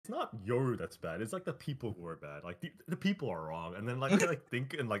not Yoru that's bad. It's like the people who are bad. Like the people are wrong, and then like they like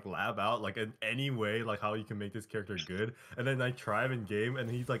think and like lab out like in any way like how you can make this character good, and then I try him in game, and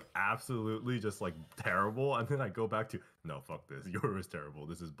he's like absolutely just like terrible, and then I go back to no, fuck this. Yoru is terrible.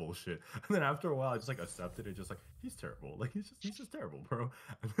 This is bullshit. And then after a while, I just like accepted it. Just like he's terrible. Like he's just terrible, bro.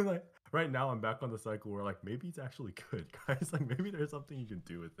 And then like right now, I'm back on the cycle where like maybe he's actually good, guys. Like maybe there's something you can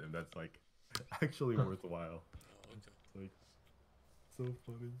do with him that's like actually worthwhile. Oh, okay. It's like so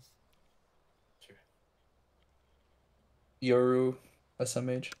funny. Sure. Yoru,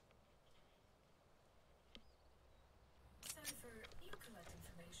 SMH. Cypher, you collect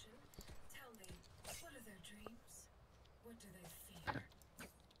information. Tell me, what are their dreams? What do they fear?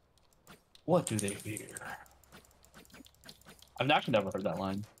 What do they fear? I've actually never heard that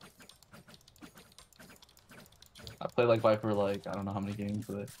line. I played like Viper like I don't know how many games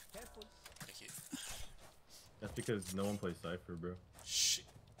with it. Thank you. That's because no one plays Cypher, bro. Shit.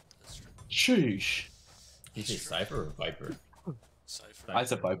 That's true. Sheesh. You say Cypher or Viper? Cypher. I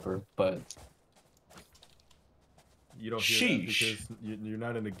said Viper, but You don't hear that Sheesh. because you're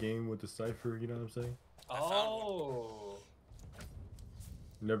not in the game with the Cypher, you know what I'm saying? Oh.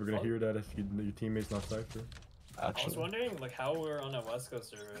 You're never gonna hear that if your teammate's not Cypher. I was actually, wondering like how we're on a West Coast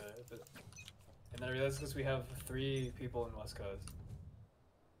server, and then I realized because we have 3 people in West Coast.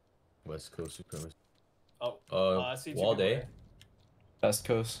 West Coast supremacy. Oh, I see 2 Wall people Day. there. Best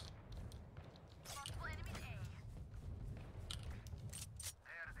Coast.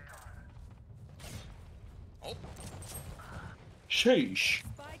 Oh, Sheesh.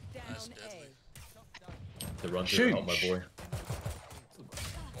 Spike that's down deadly. A. The run through help my Sheesh. boy.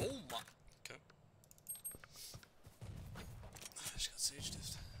 Oh my. Okay. I just got Sage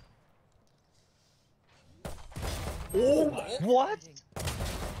Dift. What?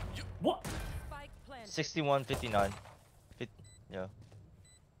 What? Spike planted. 61, 59. Yeah.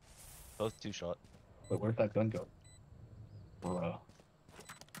 Both 2 shot. Wait, where'd that gun go? Bruh.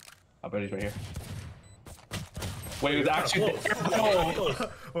 I bet he's right here. Wait, it was actually.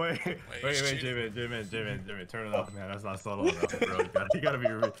 Wait, he's cheating. J-Man, turn it up, man. That's not subtle enough, bro. You gotta be.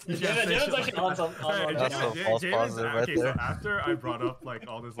 You Yeah, Jalen's actually on some. On That's some- a false positive right okay, there. so after I brought up like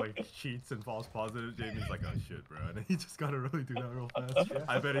all this like cheats and false positives, Jamie's like, oh shit, bro, and then he just gotta really do that real fast.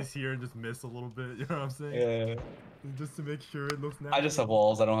 I bet he's here and just miss a little bit. You know what I'm saying? Yeah. Just to make sure it looks natural. I just have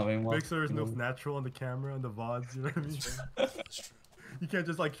walls. I don't have any walls. Make sure it looks natural on the camera and the VODs. You know what I mean? That's true. You can't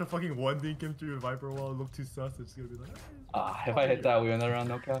just like fucking one dink him through a Viper wall and look too sus. It's gonna be like. If I hit that, we win that round,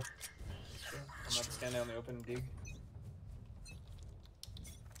 no cap. I'm not standing on the open dig.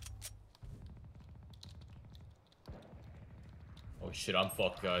 Oh shit, I'm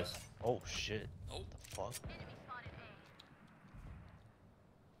fucked, guys. Oh shit. Oh. What the fuck?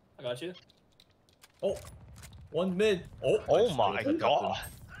 I got you. Oh, one mid. Oh, Oh my god.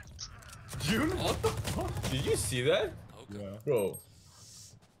 June, what the fuck? Did you see that, Okay. Yeah. bro?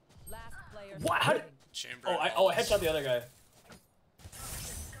 Last player. What? How did- Chamber. Oh, I headshot the other guy.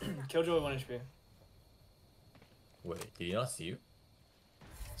 Killjoy 1 HP. Wait, did he not see you?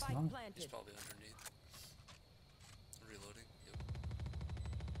 Spike He's planted. probably underneath. Reloading. Yep.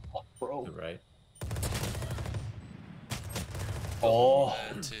 Oh, bro. To the right. Oh.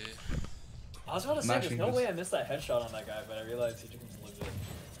 Bad T. I was about to say, Mashing there's no this. way I missed that headshot on that guy, but I realized he just legit.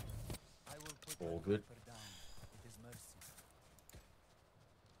 All good.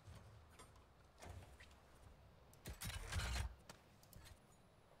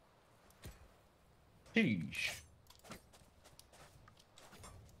 Sheesh.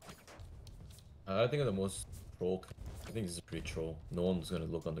 I think of the most troll. I think this is pretty troll. No one's gonna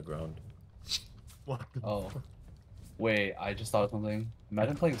look on the ground. What? Oh. Wait, I just thought of something.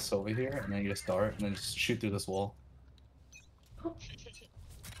 Imagine playing Sova here, and then you just start, and then just shoot through this wall.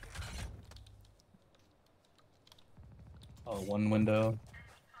 Oh, one window.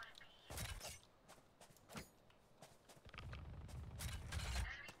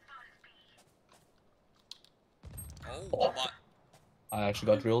 Oh my. I actually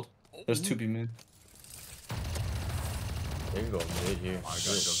got drilled. There's 2B mid. There you go, mid here. I got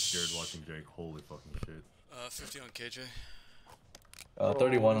jump scared watching Jake. Holy fucking shit. 50 on KJ.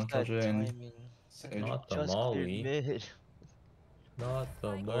 31 on What was that Killjoy and timing? Sage. Not the Just molly. cleared mid. Not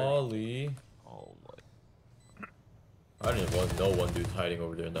the molly. Oh my. I didn't want no one dude hiding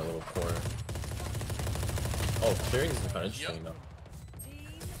over there in that little corner. Oh, clearing is kind of interesting now.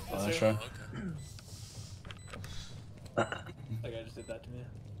 Sure. Okay. That guy just did that to me.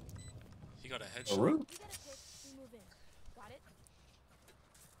 He got a headshot. Aru? You got a pick. We move in. Got it?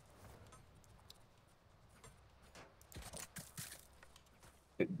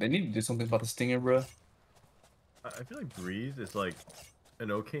 They need to do something about the stinger, bro. I feel like Breeze is like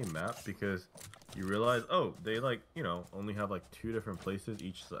an okay map because you realize, oh, they like, you know, only have like 2 different places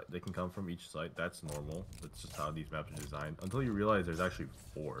each site. They can come from each site. That's normal. That's just how these maps are designed. Until you realize there's actually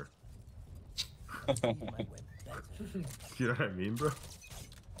 4. You know what I mean, bro?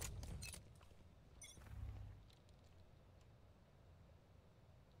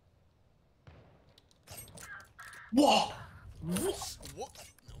 Whoa! What?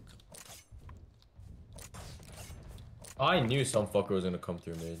 No, I knew some fucker was gonna come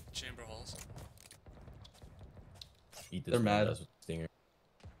through mid. chamber halls. Eat this They're one, mad. That's what stinger.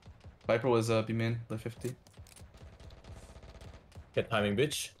 Viper was B main, the 50. Get timing,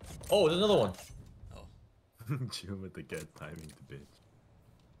 bitch. Oh, there's another one. Chill with the get timing to bitch.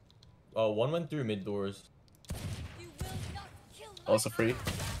 One went through mid doors. You will not kill Also free.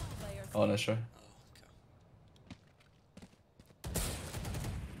 player Oh, nice try. Oh,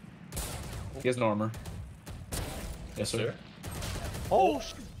 okay. He has no armor. Yes, sir. Oh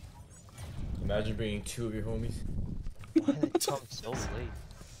shit. Imagine bringing 2 of your homies. Why did it come so late?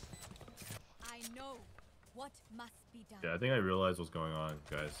 I know what must be done. Yeah, I think I realized what's going on,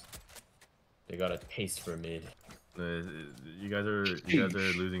 guys. They got a taste for mid. You guys are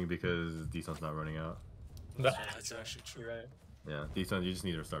losing because Deeson's not running out. That's actually true. You're right. Yeah, Deeson, you just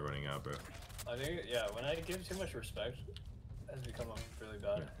need to start running out, bro. I think, yeah, when I give too much respect, it has become really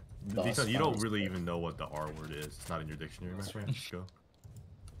bad. No, Deeson, you it's don't fine. really even know what the R word is. It's not in your dictionary, my friend. Just go.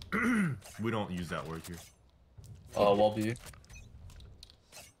 We don't use that word here. Wall B.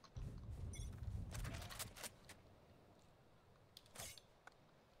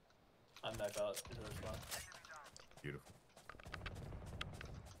 I'm knife out into the spot. Beautiful.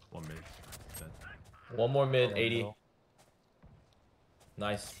 1 minute. Dead. One more mid, Oh, 80. no.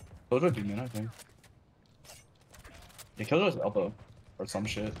 Nice. Killjoy B main, I think. Yeah, Killjoy's elbow. Or some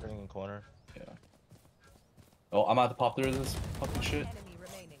shit. Sitting in corner. Yeah. Oh, I'm about to pop through this fucking shit. Enemy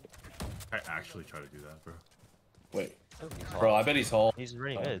remaining. I actually try to do that, bro. Wait. Oh, he's Bro, hot. I bet he's tall. He's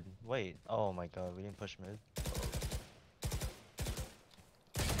really Oh. mid. Wait. Oh my god, we didn't push mid.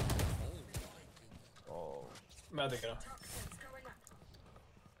 Oh. I'm out there, go. Toxins going up.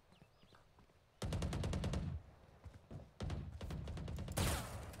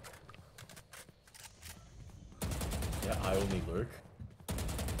 Yeah, I only lurk.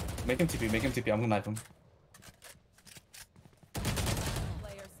 Make him TP, make him TP. I'm gonna knife him.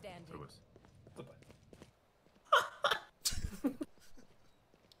 Player standing. There was.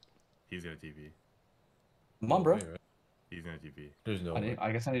 He's gonna TP. Come on, bro. Wait, right? He's gonna TP. There's no way.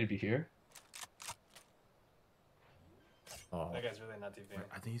 I guess I need to be here. Oh. That guy's really not TPing. Wait,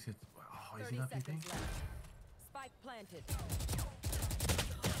 I think he's gonna. Oh, is 30 he not TPing? seconds left. Spike planted.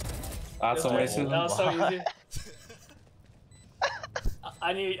 That's some That racism. was so easy.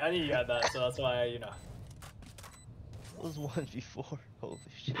 I knew you had that, so that's why, you know. It was 1v4. Holy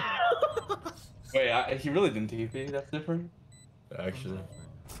shit. Wait, he really didn't TP. That's different. Actually.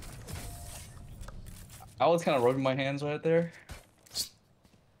 I was kind of rubbing my hands right there.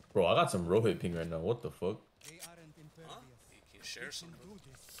 Bro, I got some rohit ping right now. What the fuck? Huh? You can share some.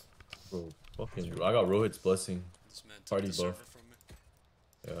 Bro, fucking. I got rohit's blessing. This man took Party the server buff. from me.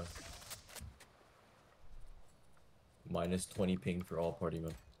 Yeah. Minus 20 ping for all party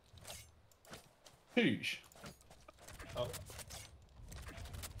men. Sheesh. Oh.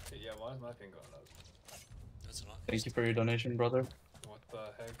 Yeah, why is my ping going up? That's not. Thank you for your donation, brother. What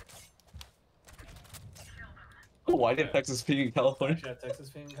the heck? Oh, why did Texas ping in California? Actually, have Texas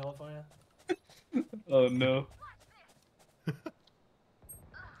ping in California? Oh no.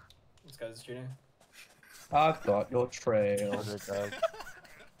 This guy's cheating. I got your trail. Other dog.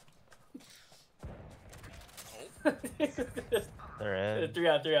 They're in. 3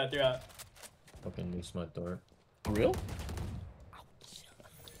 out, 3 out, 3 out. Fucking loose my door. For real?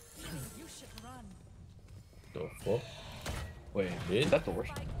 You should run. The fuck? Wait, Mid? is that the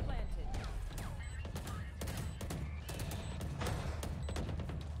worst? Spike planted.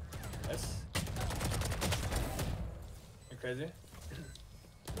 Nice. You crazy?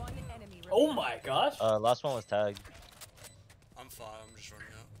 One enemy Oh remaining. my gosh! Last one was tagged. I'm fine. I'm just running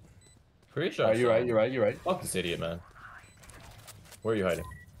out. Pretty sure. Are I you saw right? him. You're right. You're right. Fuck this idiot, man. Where are you hiding?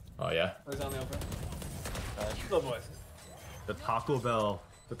 Oh, yeah? Who's on the open? Nice. Little boys. The Taco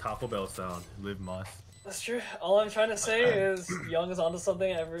Bell sound. Live Moss. That's true. All I'm trying to say is Young is onto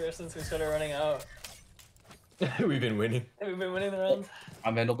something ever since we started running out. We've been winning. We've been winning the round.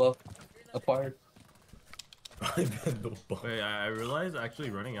 I'm Vandal buff. Acquired. Wait, I realized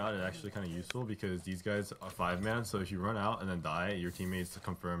actually running out is actually kind of useful because these guys are 5-man, so if you run out and then die, your teammates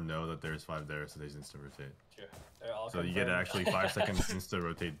confirm know that there's 5 there, so they just instant rotate. True. They're all So you get confirmed. actually 5 seconds insta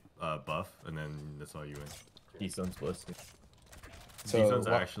rotate buff, and then that's all you win. He's blessing. So These ones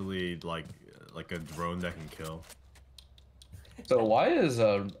wha- are actually like a drone that can kill. So why is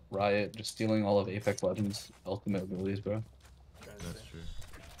Riot just stealing all of Apex Legends' ultimate abilities, bro? Trying to That's see. true.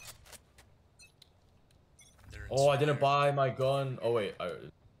 They're Oh, I didn't inspired. buy my gun. Oh wait,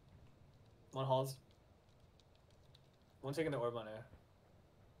 One halls. One taking the orb on air.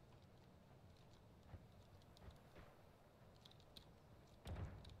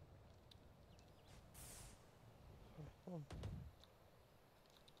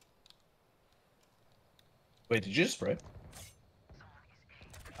 Wait, did you just spray?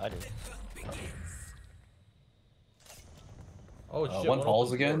 I did. oh shit. One one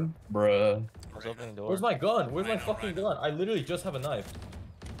falls opened the door. again, bruh. I was opening the door. Where's my gun? Where's my Rhino, fucking Rhino. gun? I literally just have a knife.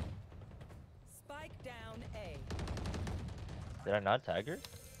 Spike down A. Did I not tag her?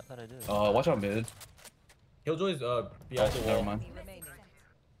 I thought I did. Watch out mid. Killjoy's behind the Never wall. mind. Remaining.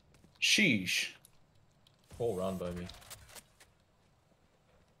 Sheesh. Full round by me.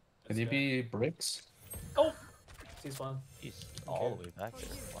 Could he be bricks? Oh! He's one. He's all the way back there.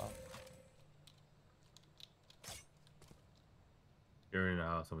 Wow. You already know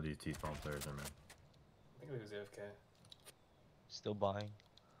how some of these T-spawn players are, man. I think it was AFK. Still buying.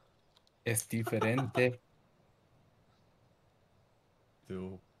 Es diferente.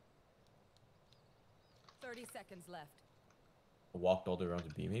 Still 30 seconds left. walked all the way around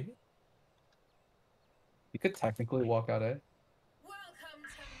to B maybe? You could technically walk out, eh? Welcome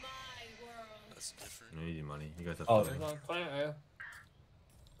to my world. That's different. Easy money. You guys have Oh, to There's one. Fine, yeah.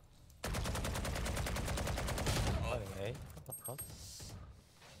 Buying, eh? What the fuck?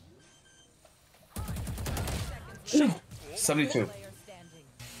 72. Player standing.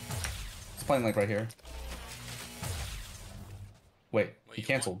 He's playing like right here. Wait, Wait, he you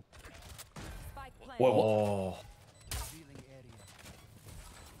canceled. Spike planted. Whoa, whoa. Oh,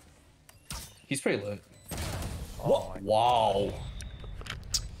 He's pretty lit. Oh, my Wow.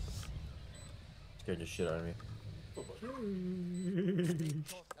 scared the shit out of me.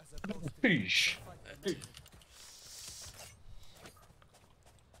 Sheesh.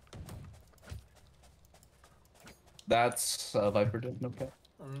 That's Viper did, okay.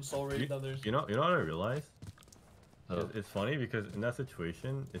 Soul You, raid others. you know what I realized? Oh. It's funny because in that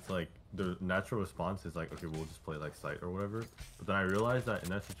situation, it's like the natural response is like, okay, we'll just play like sight or whatever. But then I realized that in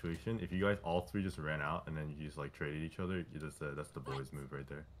that situation, if you guys all three just ran out and then you just like traded each other, you just that's the boys move right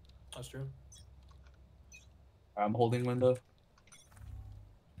there. That's true. I'm holding window.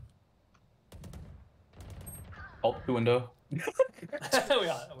 Oh, two window. I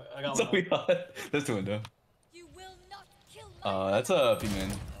got So one. we got there's two window. You will not kill my That's a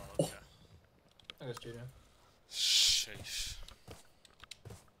B-man. Okay. I guess Junior. Sheesh.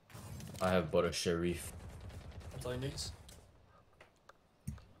 I have but a Sharif. That's all you need.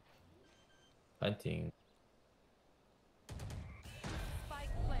 Planting. spike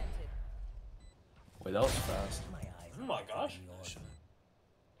planted. Wait, that was fast. Oh my gosh.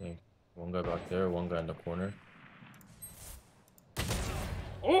 Okay. One guy back there, one guy in the corner.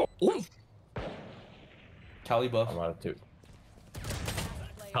 Oh! Ooh. Cali buff. I'm out of two.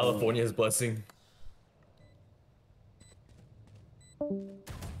 Player California's blessing.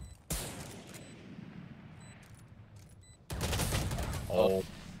 Oh,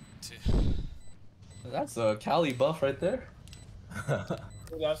 That's a Cali buff right there.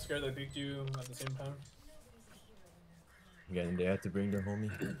 Were that scared they peeked you at the same time? again, they had to bring their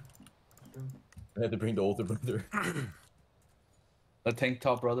homie. They had to bring the older brother. The tank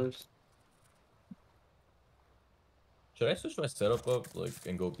top brothers. Should I switch my setup up, like,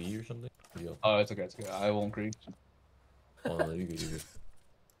 and go B or something? Yeah. Oh, it's okay, it's okay. I won't creep. Oh, no, you good, you good.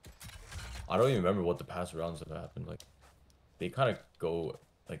 I don't even remember what the past rounds have happened. Like, they kind of go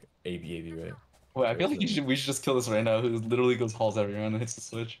like AB, right? Wait, I feel like we should just kill this right now, who literally goes halls every round and hits the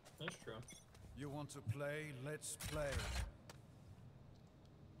switch. That's true. You want to play? Let's play.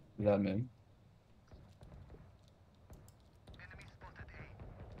 Is that mid?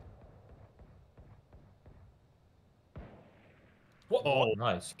 What? Oh,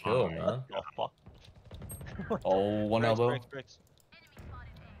 nice kill, man. Oh, fuck. Oh, one elbow. Bricks.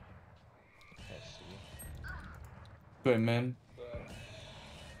 Can't see. Good man.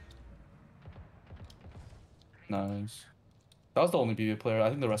 Nice. That was the only BB player. I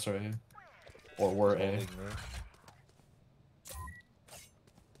think the rest are A. Or were A. Holding me.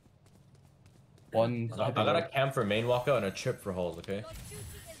 One. I got a cam for main walkout and a chip for halls, okay? Your duty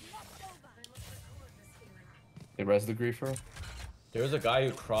is not over. They res the griefer. There's a guy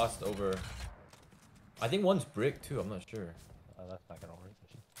who crossed over. I think one's brick too, I'm not sure. That's not gonna work.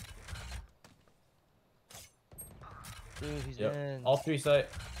 Dude, he's Yep. in. All three site.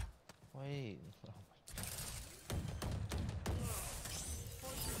 Wait.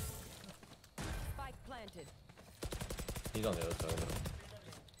 planted. He's on the other side. Though.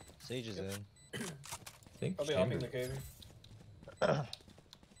 Sage is in. I think I'll be hopping the Chamber. cave.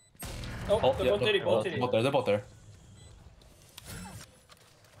 Oh, they're yeah, both titty, both they're titty. both there. They're both there.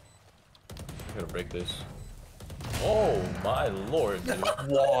 I'm gonna break this. Oh my lord, dude.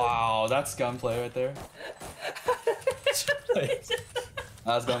 Wow, that's gunplay right there.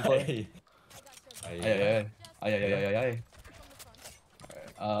 That's gunplay. Hey. Ay, ay, ay. Ay, ay, ay, ay, ay.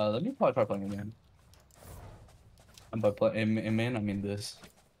 Alright, let me probably try playing again. And by play in main, I mean this.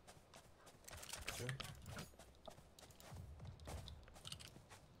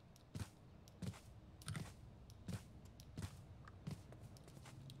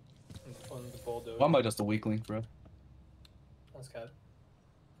 On the bulldozer. Why am I just a weak link, bro? That's cat.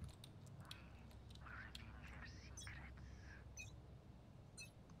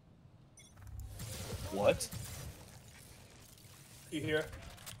 What? You hear?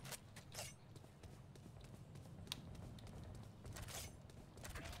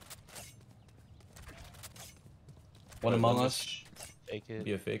 One among us. Fake Could it.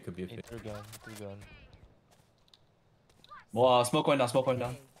 be a fake, could be a He fake. threw gun. He threw gun. Well, smoke going down. Smoke going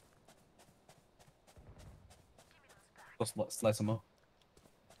down. Go slice him up.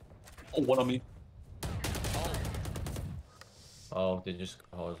 Oh, one on me. Oh, they just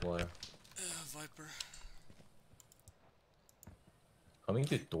call his wire. Viper. Coming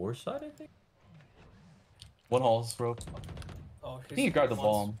to door side, I think? One halls, bro. Oh, I think he grabbed the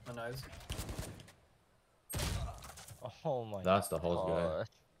bomb. Oh, nice. Oh my That's the host guy. god.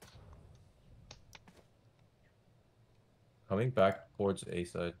 Coming back towards A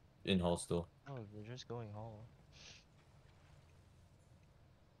side. In hall still. Oh, they're just going hall.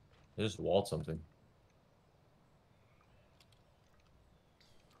 They just walled something.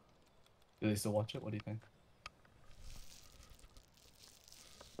 Do they still watch it? What do you think?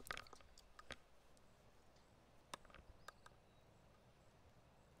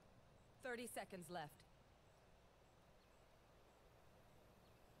 Seconds left.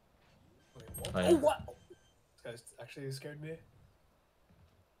 Wait, what? I Oh, am. what? This guy's actually scared me.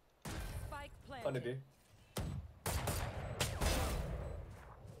 Spike Funny planted. B.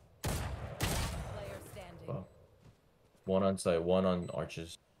 Player standing. Wow. One on site, one on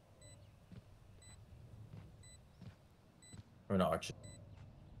arches. Or not arches,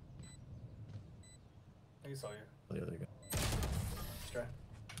 I saw you. the other guy. Let's try.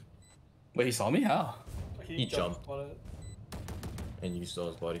 Wait, he saw me? How? He jumped. on it. And you saw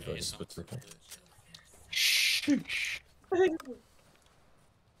his body for Yeah, like a he's split on second. Sheesh.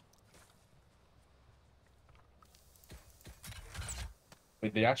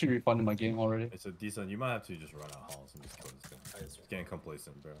 Wait, they actually refunded my game already? It's a decent. You might have to just run out halls and just kill this thing. It's getting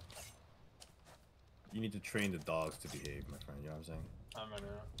complacent, bro. You need to train the dogs to behave, my friend. You know what I'm saying? I'm running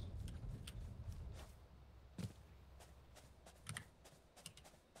out.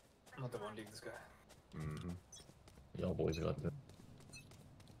 I'm not the one dig this guy. Mm-hmm. Y'all boys got this.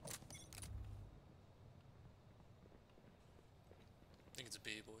 I think it's a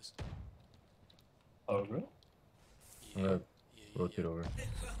B, boys. Oh, really? I'm gonna Yeah, rotate over.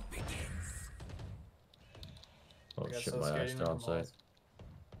 Oh I got shit, so my scared ass you down know, side.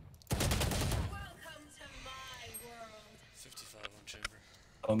 Welcome to my world. 55 on chamber.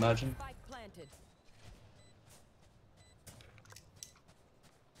 Oh, imagine. Spike planted.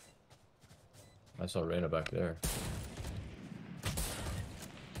 I saw Reyna back there.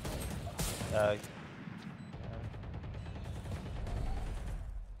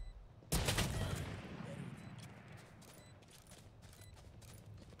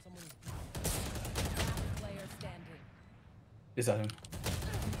 Player standing. Is that him?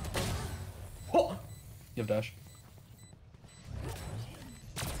 Oh! You have dash.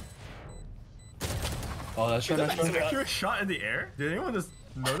 Oh, that's right, that's That's an right. accurate shot in the air? Did anyone just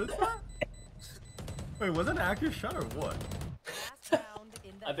notice that? Wait, was it an accurate shot or what? Last round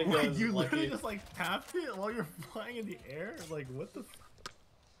in the I think it Wait, was you literally lucky. just like tapped it while you're flying in the air? Like, what the f-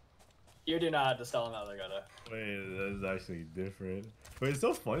 You do not have to stall him out, I gotta. Wait, that is actually different. But it's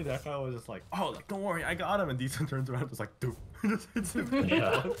so funny that guy was just like, oh, like, don't worry, I got him. And Decent turns around and just like, dude. just hits him.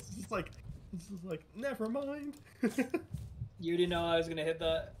 Yeah. It's just like, never mind. You didn't know I was gonna hit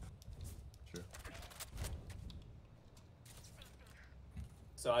that. Sure.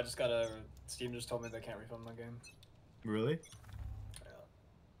 So I just gotta. Steam just told me they can't refund my game. Really? Yeah.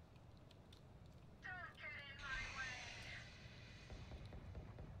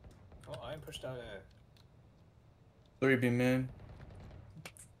 Oh, I am pushed out. Yeah. 3B man.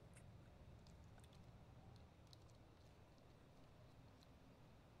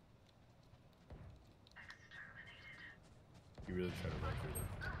 You really try to record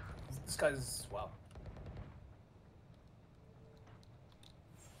it. This guy's wow.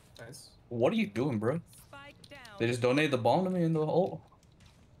 Nice. What are you doing, bro? Spike down. They just donated the bomb to me in the hole.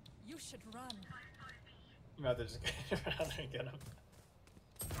 You should run. I'm about to just get around there and get him.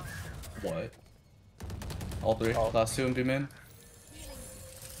 What? All three. Last two empty man.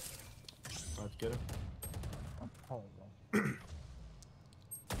 Let's get him.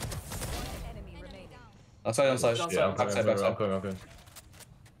 Enemy remaining. Outside, outside. Outside, Yeah, I'm outside, coming, backside, I'm coming, I'm coming.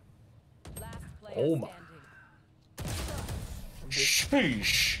 Last player Oh my. standing.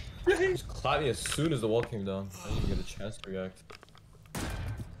 Sheesh. Just clapped me as soon as the wall came down. I didn't even get a chance to react.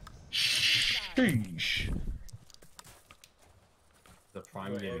 Sheesh. The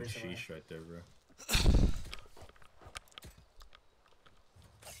prime Wait, gaming every time. sheesh right there, bro.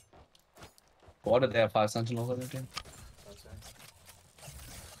 Why did they have 5 sentinels on their team? That's right.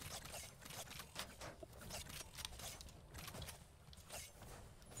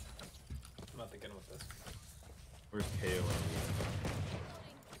 I'm about to get him with this. Where's KO?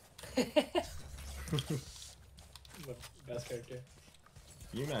 The best character.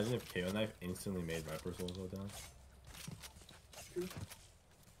 Can you imagine if KO Knife instantly made Viper's Soul go down?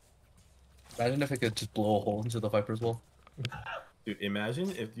 Imagine if it could just blow a hole into the Viper's wall. Dude,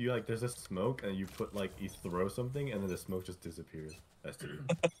 imagine if you like there's a smoke and you put like you throw something and then the smoke just disappears. That's true.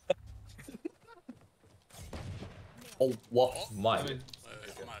 Oh, what? My. I mean,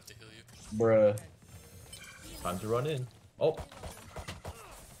 Wait, I might have to heal you. Bruh. Time to run in. Oh,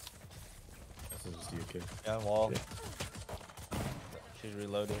 This is just you, kid. Yeah, wall. Yeah. She's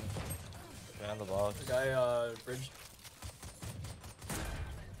reloading. Behind the box. the guy, bridge.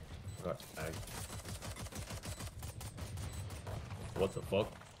 got tagged. What the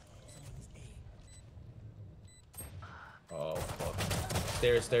fuck? Oh fuck.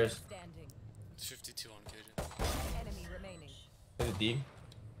 Stairs, stairs. Standing. It's 52 on KJ. Enemy remaining. Hit the D.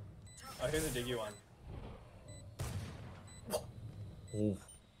 Oh, here's a diggy one. Oh.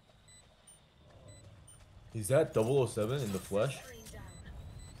 Is that 007 in the flesh?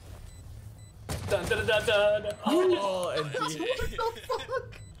 Dun dun dun dun! dun. Oh, and D.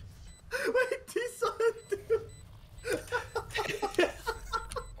 Wait, T-Sun, dude!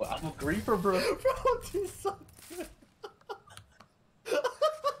 Well, I'm a griefer, bro. Bro, T-Sun!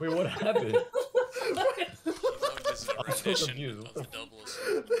 Wait, what happened? He logged as a I'm so rendition confused. of the doubles.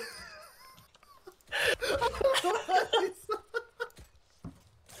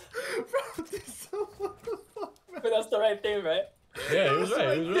 Bro, T-Sun, what the fuck, man? But that's the right thing, right? Yeah, he was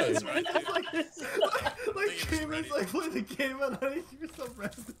right, he was That's right. right, dude. Like, think he was game is ready. like play the game and I think you're so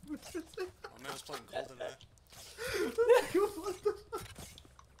random. My man was playing GoldenEye. What the fuck?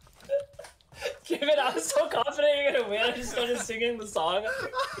 Give it, I was so confident you're gonna win. I just started singing the song.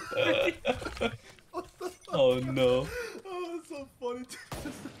 Oh no. Oh, that's so funny.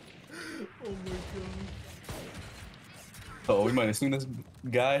 Oh my god. Oh, we might have seen this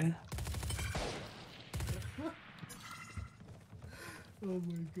guy. Oh my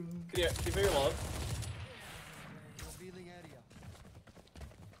god. Here, give me your wallet. Revealing area.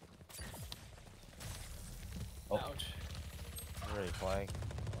 Oh. Ouch. I'm already flying.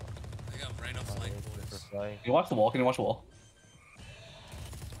 I got Reyna flank, For boys. flying. Can you watch the wall? Can you watch the wall?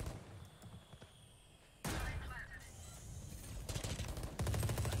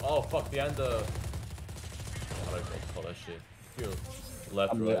 Oh fuck, behind the. How do I call that shit? Here,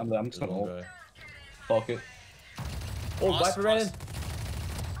 left, I'm- right. I'm just there's gonna one ult. guy. Fuck it. Oh, Lost, Viper ran in. lost.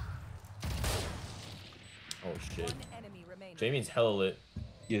 Oh shit. One enemy remaining. Jamie's hella lit.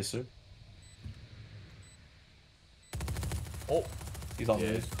 Yes, sir. Oh, He's on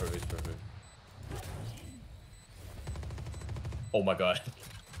yeah, me. it's perfect, it's perfect. Oh my god.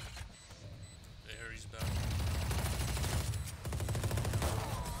 The Ares back.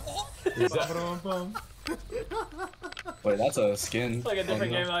 Is that- Wait, that's a skin. It's like a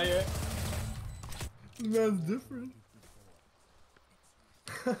different Oh, no. game out here. That's different.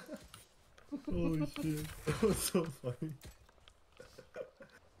 Holy shit. That was so funny.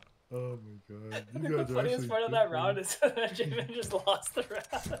 Oh my god. I think the funniest part of that round is that Jamin just lost the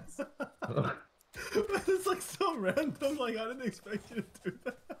round. It's like so random, like I didn't expect you to do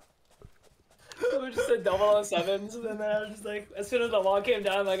that. So we just said 007s, and then I was just like, as soon as the wall came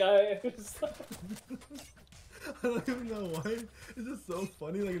down, like I was like, I don't even know why. It's just so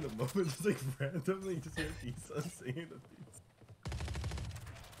funny, like in the moment, just like randomly, you just hear T-Sun singing the beats.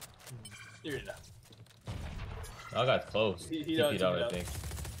 you're done. I got close. He TP'd don't- out, he I don't. think.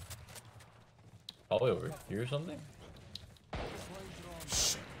 Probably over here or something?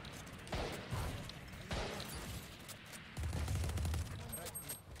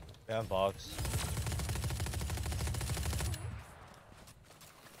 Behind box.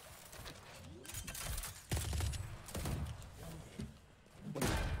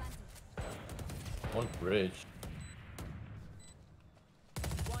 One bridge.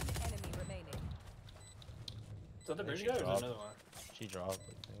 One enemy remaining. Is that the bridge She guy or is dropped. there another one? She dropped.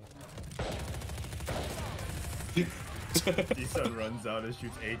 D-Sun runs out and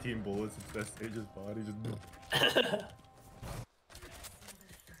shoots 18 bullets into Sage's body. Just.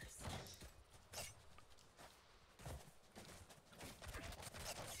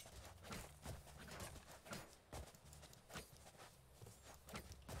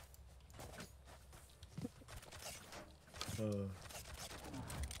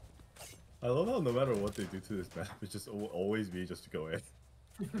 I love how no matter what they do to this map, it's just always be just to go in.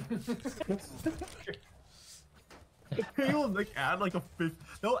 They'll like add like a fifth.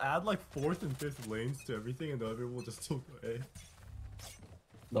 They'll add like fourth and fifth lanes to everything, and the other will just still go A.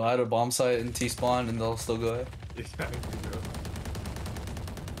 They'll add a bomb site and T-spawn and they'll still go ahead. Exactly, bro.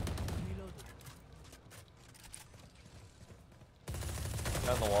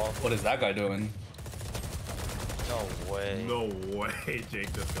 On the wall. What is that guy doing? No way. No way,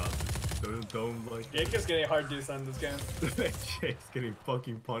 Jake just got this. Don't like. Jake is getting hard deuce on this game. Jake's getting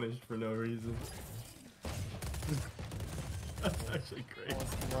fucking punished for no reason. That's actually great.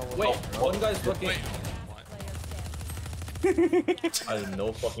 Wait, one guy's fucking. Wait. What? I have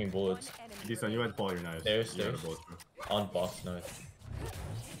no fucking bullets. D-Sun, you had to pull out your knives. Stairs, You had a stairs. bullet, bro. On box knife.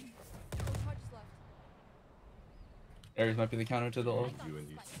 Ares might be the counter to the ult. You and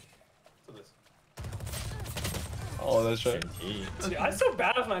these. So this. Oh, that's right. He- Dude, I'm so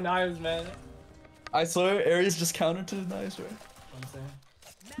bad with my knives, man. I swear, Ares just countered to the knives, right? I'm saying.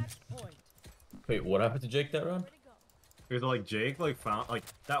 Match point. Wait, what happened to Jake that round? Because like Jake like found like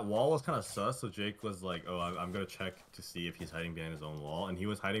that wall was kind of sus, so Jake was like, "Oh, I'm gonna check to see if he's hiding behind his own wall," and he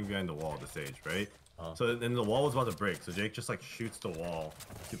was hiding behind the wall of the Sage, right? So then the wall was about to break, so Jake just like shoots the wall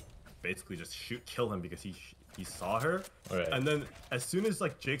to basically just kill him because he saw her. Alright. And then as soon as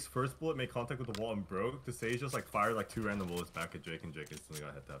like Jake's first bullet made contact with the wall and broke, the Sage just like fired like 2 random bullets back at Jake, and Jake instantly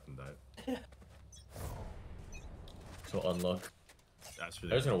got hit to death and died. So unlock. That's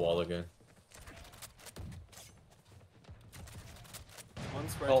really. There's gonna wall again. One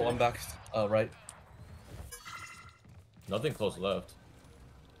spread. Oh, I'm back. Right. Nothing close left.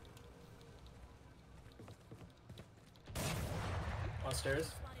 On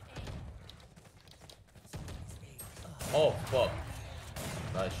stairs. Oh fuck.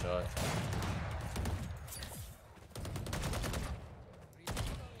 Nice shot.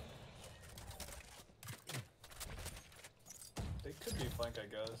 They could be flank, I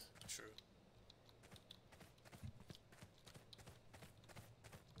guess. True.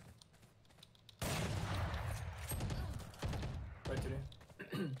 Right today.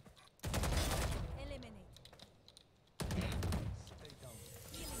 Eliminate.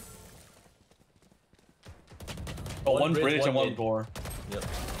 Oh, One one bridge, bridge one and one mid. door. Yep.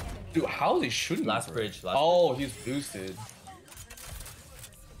 Dude, how are they shooting? Last bro? bridge. Last Oh, bridge. he's boosted.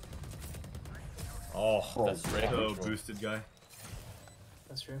 Oh, Bro, that's so right. So boosted guy.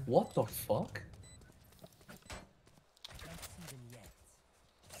 That's true. What the fuck?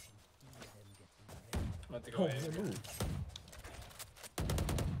 I'm about to go A again.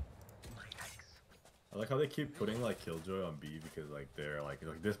 I like how they keep putting like Killjoy on B because like they're like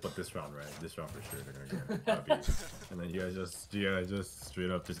this, but this round, right? This round for sure they're gonna get B, and then you guys just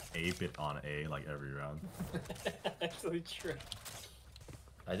straight up just ape it on A like every round. Actually true.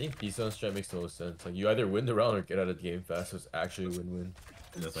 I think D-Sun's strat makes the most sense. Like you either win the round or get out of the game fast. So it's actually win-win.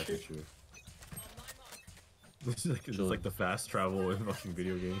 That's actually true. This is like the fast travel in fucking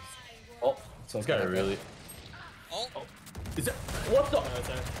video games. Oh, so This guy really. Oh, Is that What the? No, it's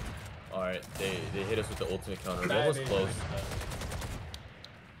A. All right, they hit us with the ultimate counter. That Bad was A, close. bad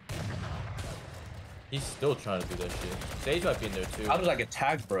He's still trying to do that shit. Sage might be in there too. How did I get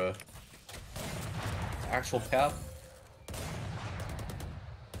tagged, bro? Actual cap.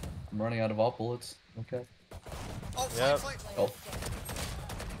 I'm running out of all bullets. Okay. oh, Yep. flank. Oh,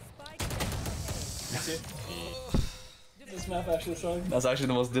 This map actually sucks. that's actually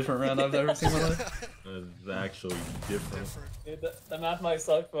the most different round I've ever seen in my life. It's actually different. Different. The map might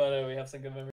suck, but we have some good memories.